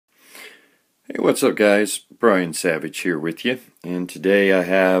What's up, guys? Brian Savage here with you, and today I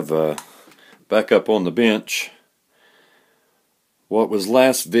have back up on the bench what was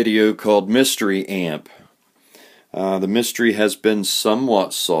last video called Mystery Amp. The mystery has been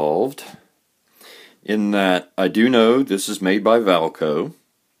somewhat solved in that I do know this is made by Valco.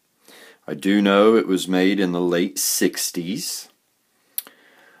 I do know it was made in the late 60s.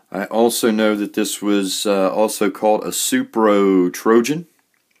 I also know that this was also called a Supro Trojan.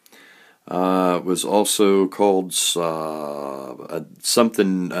 It was also called something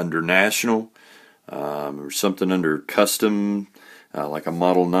under National, or something under Custom, like a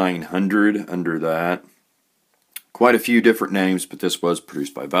Model 900 under that. Quite a few different names, but this was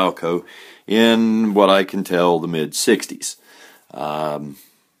produced by Valco in what I can tell the mid-60s.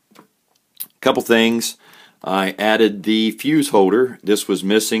 Couple things. I added the fuse holder. This was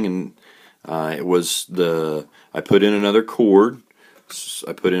missing, and I put in another cord.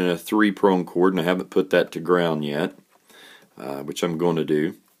 I put in a 3-prong cord, and I haven't put that to ground yet, which I'm going to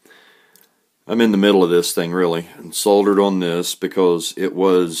do. I'm in the middle of this thing, really, and soldered on this because it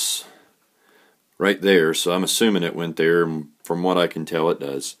was right there, so I'm assuming it went there, and from what I can tell, it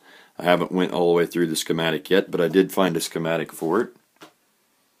does. I haven't went all the way through the schematic yet, but I did find a schematic for it.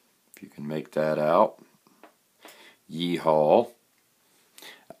 If you can make that out. Yeehaw.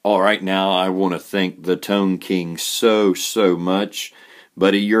 Alright, now I want to thank the Tone King so much.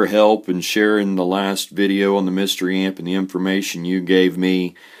 Buddy, your help in sharing the last video on the mystery amp and the information you gave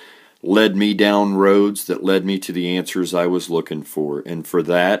me led me down roads that led me to the answers I was looking for. And for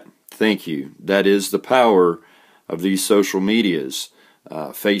that, thank you. That is the power of these social medias,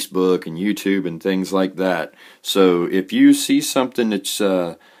 Facebook and YouTube and things like that. So if you see something that's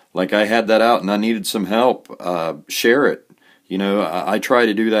like I had that out and I needed some help, share it. You know, I try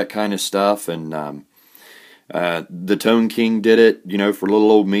to do that kind of stuff, and the Tone King did it, you know, for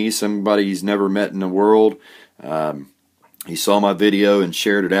little old me, somebody he's never met in the world. He saw my video and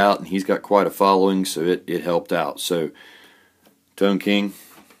shared it out, and he's got quite a following, so it helped out. So, Tone King,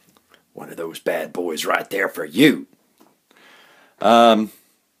 one of those bad boys right there for you. Anyway,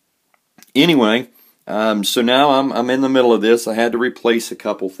 so now I'm in the middle of this. I had to replace a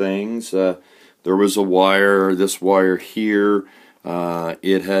couple things. There was a wire, this wire here,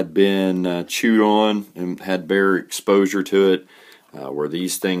 it had been chewed on and had bare exposure to it, where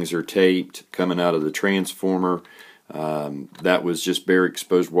these things are taped coming out of the transformer. That was just bare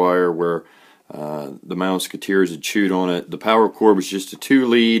exposed wire where the Musketeers had chewed on it. The power cord was just a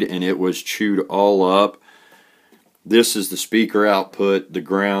 2-lead, and it was chewed all up. This is the speaker output, the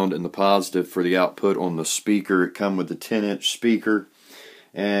ground and the positive for the output on the speaker. It come with the 10-inch speaker.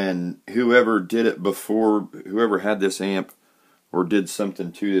 And whoever did it before, whoever had this amp or did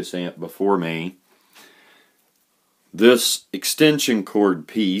something to this amp before me, this extension cord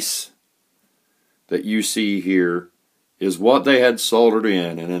piece that you see here is what they had soldered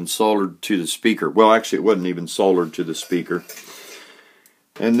in and then soldered to the speaker. Well, actually it wasn't even soldered to the speaker.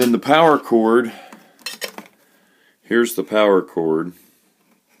 And then the power cord, here's the power cord,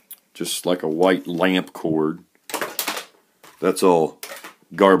 just like a white lamp cord. That's all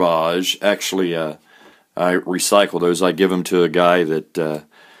garbage. Actually, I recycle those. I give them to a guy that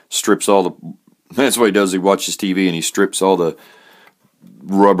strips all the... That's what he does. He watches TV and he strips all the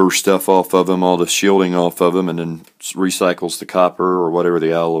rubber stuff off of them, all the shielding off of them, and then recycles the copper or whatever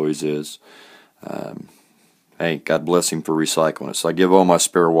the alloys is. Hey, God bless him for recycling it. So I give all my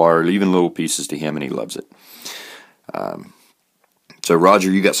spare wire, even little pieces, to him, and he loves it. So Roger,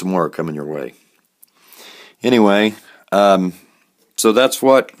 you got some wire coming your way. Anyway, so that's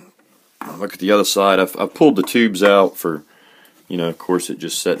what, look at the other side. I've pulled the tubes out for, you know, of course, it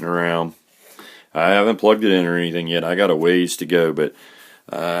just sitting around. I haven't plugged it in or anything yet. I got a ways to go, but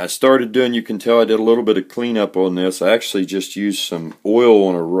I started doing, you can tell I did a little bit of cleanup on this. I actually just used some oil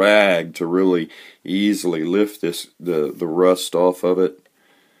on a rag to really easily lift this, the rust off of it.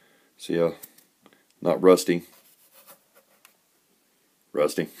 See how, not rusty.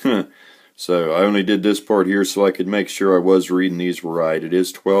 Rusty. So I only did this part here so I could make sure I was reading these right. It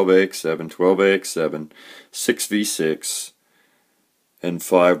is 12AX7, 12AX7, 6V6, and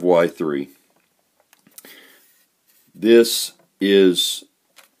 5Y3. This is,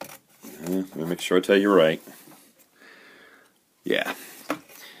 let me make sure I tell you right. Yeah.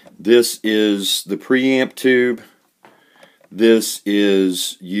 This is the preamp tube. This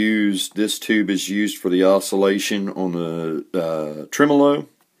is used, this tube is used for the oscillation on the tremolo.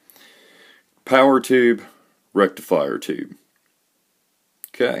 Power tube, rectifier tube.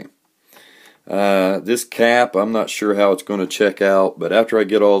 Okay. This cap, I'm not sure how it's going to check out, but after I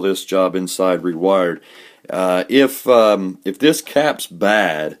get all this job inside rewired, if this cap's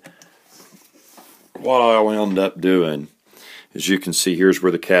bad, what I wound up doing, as you can see, here's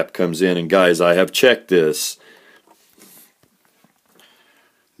where the cap comes in. And guys, I have checked this.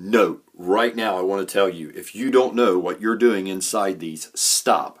 Note, right now I want to tell you, if you don't know what you're doing inside these,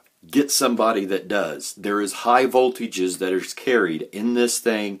 stop. Get somebody that does. There is high voltages that is carried in this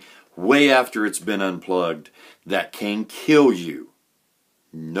thing way after it's been unplugged that can kill you.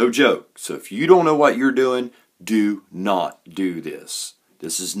 No joke. So if you don't know what you're doing, do not do this.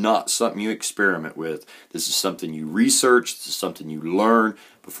 This is not something you experiment with. This is something you research. This is something you learn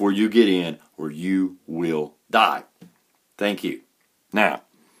before you get in, or you will die. Thank you. Now,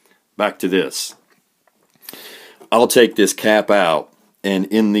 back to this. I'll take this cap out, and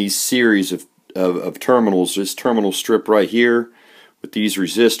in these series of terminals, this terminal strip right here with these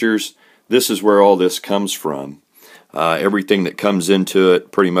resistors, this is where all this comes from. Everything that comes into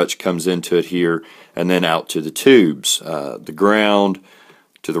it pretty much comes into it here, and then out to the tubes. The ground,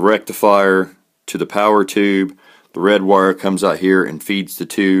 to the rectifier, to the power tube. The red wire comes out here and feeds the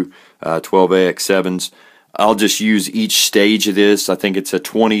two 12AX7s. I'll just use each stage of this. I think it's a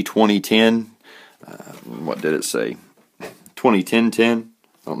 20-20-10. What did it say? 20-10-10. I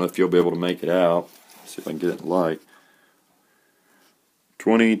don't know if you'll be able to make it out. Let's see if I can get it in light.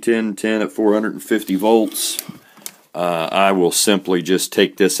 20-10-10 at 450 volts. I will simply just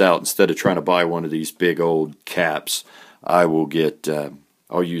take this out instead of trying to buy one of these big old caps. I will get,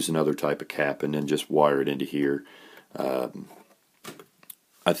 I'll use another type of cap and then just wire it into here.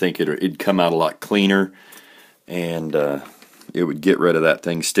 I think it'd come out a lot cleaner, and it would get rid of that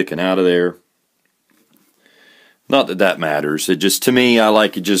thing sticking out of there. Not that that matters. It just, to me, I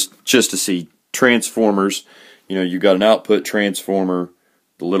like it just to see transformers. You know, you got an output transformer,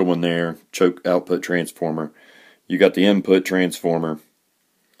 the little one there, choke output transformer. You got the input transformer,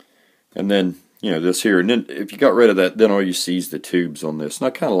 and then, you know, this here. And then if you got rid of that, then all you see is the tubes on this. And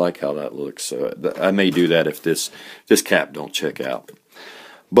I kind of like how that looks. So I may do that if this cap don't check out.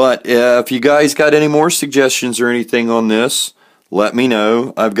 But if you guys got any more suggestions or anything on this, let me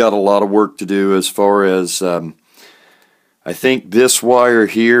know. I've got a lot of work to do as far as, I think this wire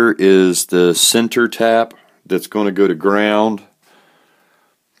here is the center tap that's going to go to ground.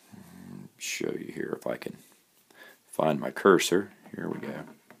 Show you here if I can find my cursor. Here we go.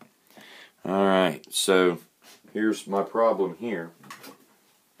 Alright, so here's my problem here.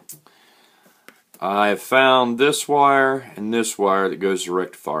 I found this wire and this wire that goes to the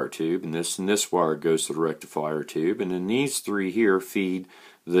rectifier tube, and this wire goes to the rectifier tube, and then these three here feed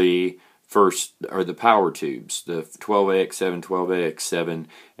the first, or the power tubes, the 12AX7, 12AX7,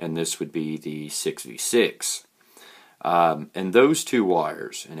 and this would be the 6V6. And those two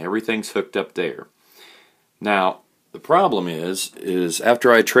wires, and everything's hooked up there. Now, the problem is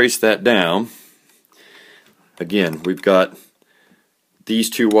after I trace that down, again, we've got these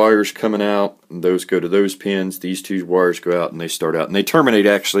two wires coming out, and those go to those pins. These two wires go out, and they start out, and they terminate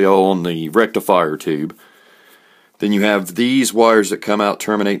actually all on the rectifier tube. Then you have these wires that come out,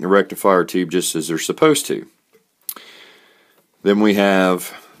 terminate in the rectifier tube just as they're supposed to. Then we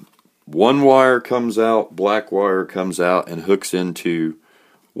have one wire comes out, black wire comes out and hooks into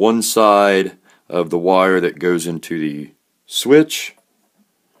one side of the wire that goes into the switch.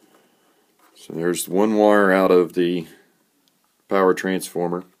 So there's one wire out of the power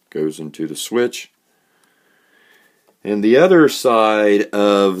transformer, goes into the switch. And the other side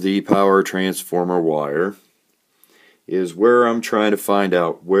of the power transformer wire is where I'm trying to find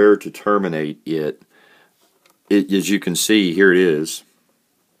out where to terminate it. As you can see, here it is.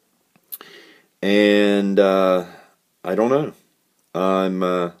 And I don't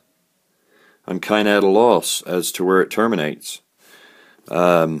know. I'm kind of at a loss as to where it terminates.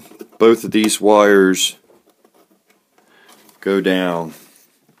 Both of these wires go down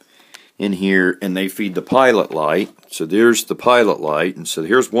in here, and they feed the pilot light. So there's the pilot light, and so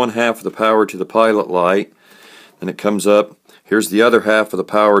here's one half of the power to the pilot light, and it comes up. Here's the other half of the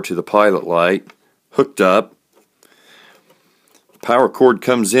power to the pilot light, hooked up. Power cord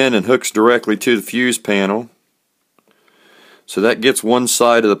comes in and hooks directly to the fuse panel. So that gets one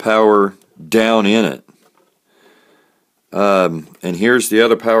side of the power down in it. And here's the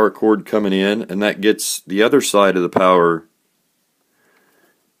other power cord coming in, and that gets the other side of the power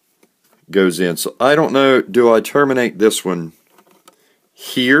goes in. So I don't know, do I terminate this one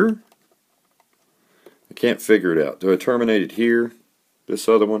here? I can't figure it out. Do I terminate it here, this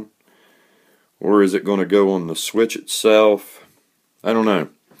other one? Or is it going to go on the switch itself? I don't know.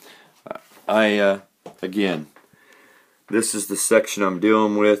 Again, this is the section I'm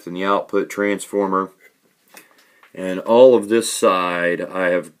dealing with in the output transformer. And all of this side, I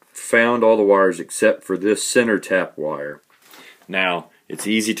have found all the wires except for this center tap wire. Now, it's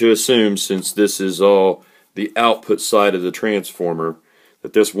easy to assume, since this is all the output side of the transformer,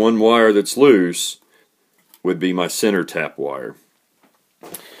 that this one wire that's loose would be my center tap wire.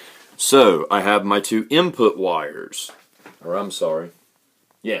 So I have my two input wires, or I'm sorry,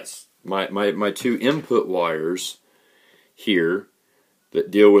 yes, my two input wires here that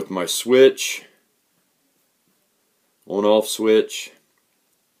deal with my switch, on-off switch,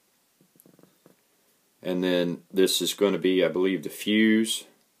 and then this is going to be, I believe, the fuse.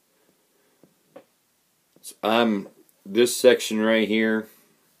 So this section right here,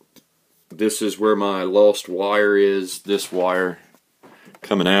 this is where my lost wire is, this wire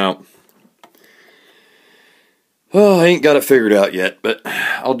coming out. Oh, I ain't got it figured out yet, but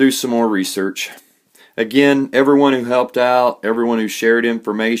I'll do some more research. Again, everyone who helped out, everyone who shared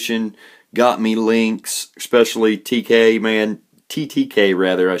information, got me links, especially TTK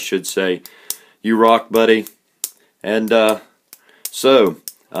rather, I should say. You rock, buddy. And so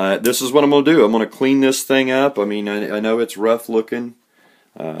this is what I'm going to do. I'm going to clean this thing up. I mean, I know it's rough looking.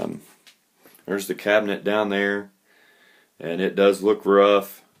 There's the cabinet down there, and it does look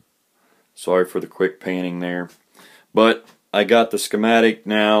rough. Sorry for the quick panning there. But I got the schematic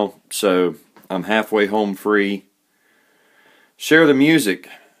now, so I'm halfway home free. Share the music.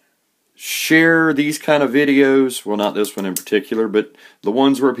 Share these kind of videos, well, not this one in particular, but the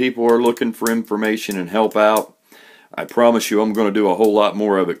ones where people are looking for information and help out. I promise you I'm going to do a whole lot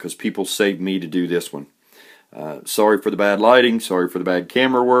more of it because people saved me to do this one. Sorry for the bad lighting, sorry for the bad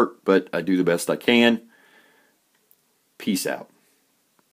camera work, but I do the best I can. Peace out.